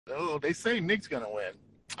Oh, they say Nick's gonna win.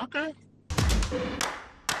 Okay.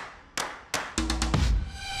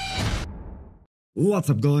 What's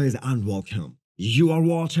up guys and welcome. You are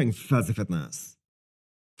watching Fazi Fitness.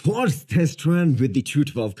 What's this trend with the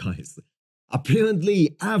 212 guys?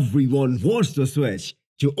 Apparently everyone wants to switch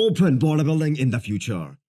to open bodybuilding in the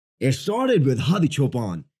future. It started with Hadi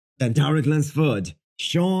Chopin, then Derek Lansford,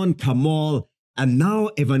 Sean, Kamal, and now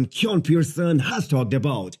even Keone Pearson has talked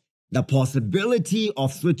about the possibility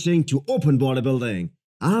of switching to open bodybuilding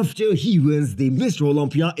after he wins the Mr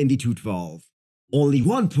Olympia in the 212. Only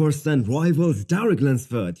one person rivals Derek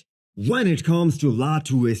Lansford when it comes to lat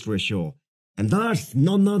to waist ratio, and that's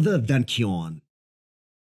none other than Keone.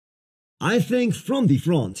 I think from the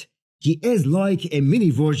front, he is like a mini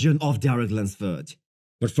version of Derek Lansford,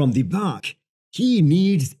 but from the back, he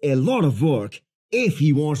needs a lot of work if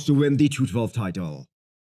he wants to win the 212 title.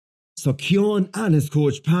 So Keone and his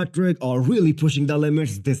coach Patrick are really pushing the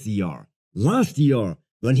limits this year. Last year,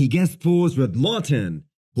 when he guest posed with Martin,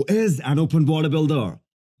 who is an open bodybuilder,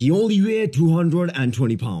 he only weighed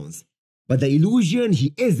 220 pounds. But the illusion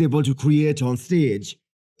he is able to create on stage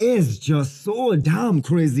is just so damn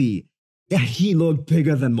crazy that he looked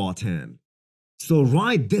bigger than Martin. So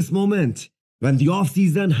right this moment, when the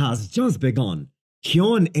off-season has just begun,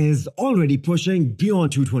 Keone is already pushing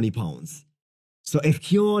beyond 220 pounds. So if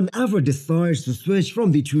Keone ever decides to switch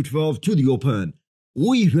from the 212 to the open,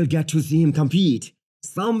 we will get to see him compete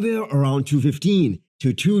somewhere around 215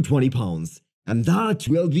 to 220 pounds, and that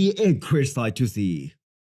will be a great sight to see.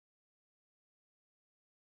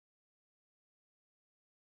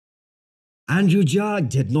 Andrew Jack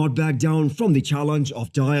did not back down from the challenge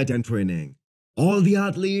of diet and training. All the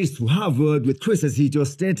athletes who have worked with Chris Aceto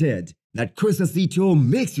stated that Chris Aceto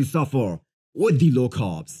makes you suffer with the low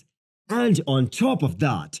carbs. And on top of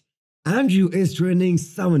that, Andrew is training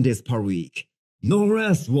 7 days per week, no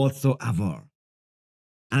rest whatsoever.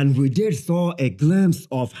 And we did saw a glimpse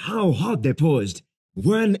of how hard they pushed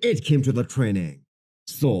when it came to the training.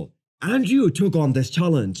 So, Andrew took on this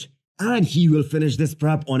challenge and he will finish this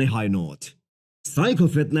prep on a high note. Psycho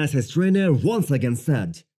Fitness, his trainer, once again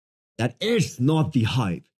said that it's not the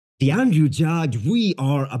hype. The Andrew Jack we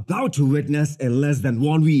are about to witness in less than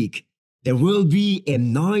 1 week. There will be a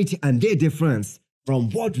night and day difference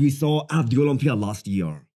from what we saw at the Olympia last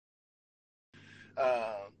year.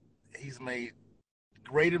 He's made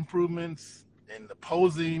great improvements in the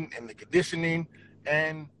posing and the conditioning,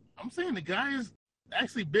 and I'm saying the guy is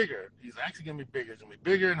actually bigger. He's actually gonna be bigger. He's gonna be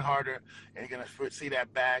bigger and harder, and you're gonna see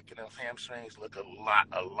that back and those hamstrings look a lot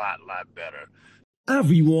better.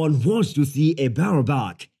 Everyone wants to see a better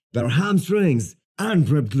back, better hamstrings, and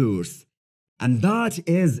rib glutes. And that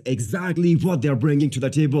is exactly what they're bringing to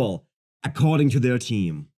the table, according to their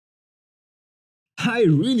team. I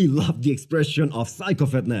really love the expression of Psycho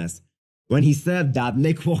Fitness when he said that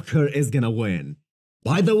Nick Walker is gonna win.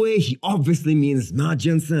 By the way, he obviously means Matt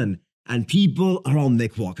Jensen and people around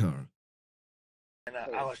Nick Walker. And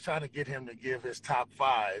I was trying to get him to give his top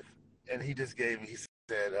 5, and he just gave me, he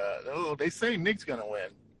said, oh, they say Nick's gonna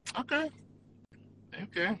win. Okay.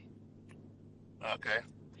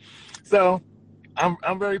 So,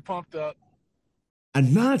 I'm very pumped up.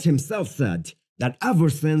 And Matt himself said that ever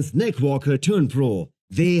since Nick Walker turned pro,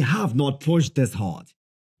 they have not pushed this hard.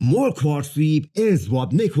 More quad sweep is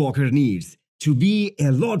what Nick Walker needs to be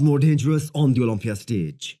a lot more dangerous on the Olympia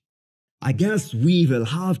stage. I guess we will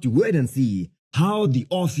have to wait and see how the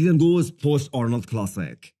offseason goes post Arnold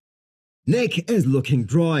Classic. Nick is looking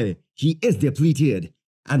dry, he is depleted,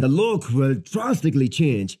 and the look will drastically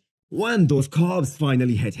change when those carbs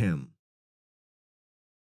finally hit him.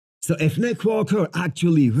 So if Nick Walker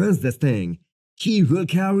actually wins this thing, he will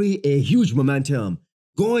carry a huge momentum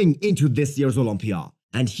going into this year's Olympia,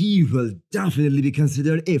 and he will definitely be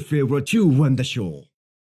considered a favorite to win the show.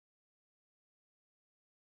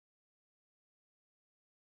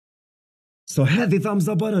 So hit the thumbs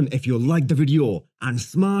up button if you liked the video and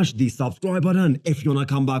smash the subscribe button if you wanna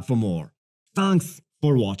come back for more. Thanks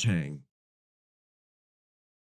for watching.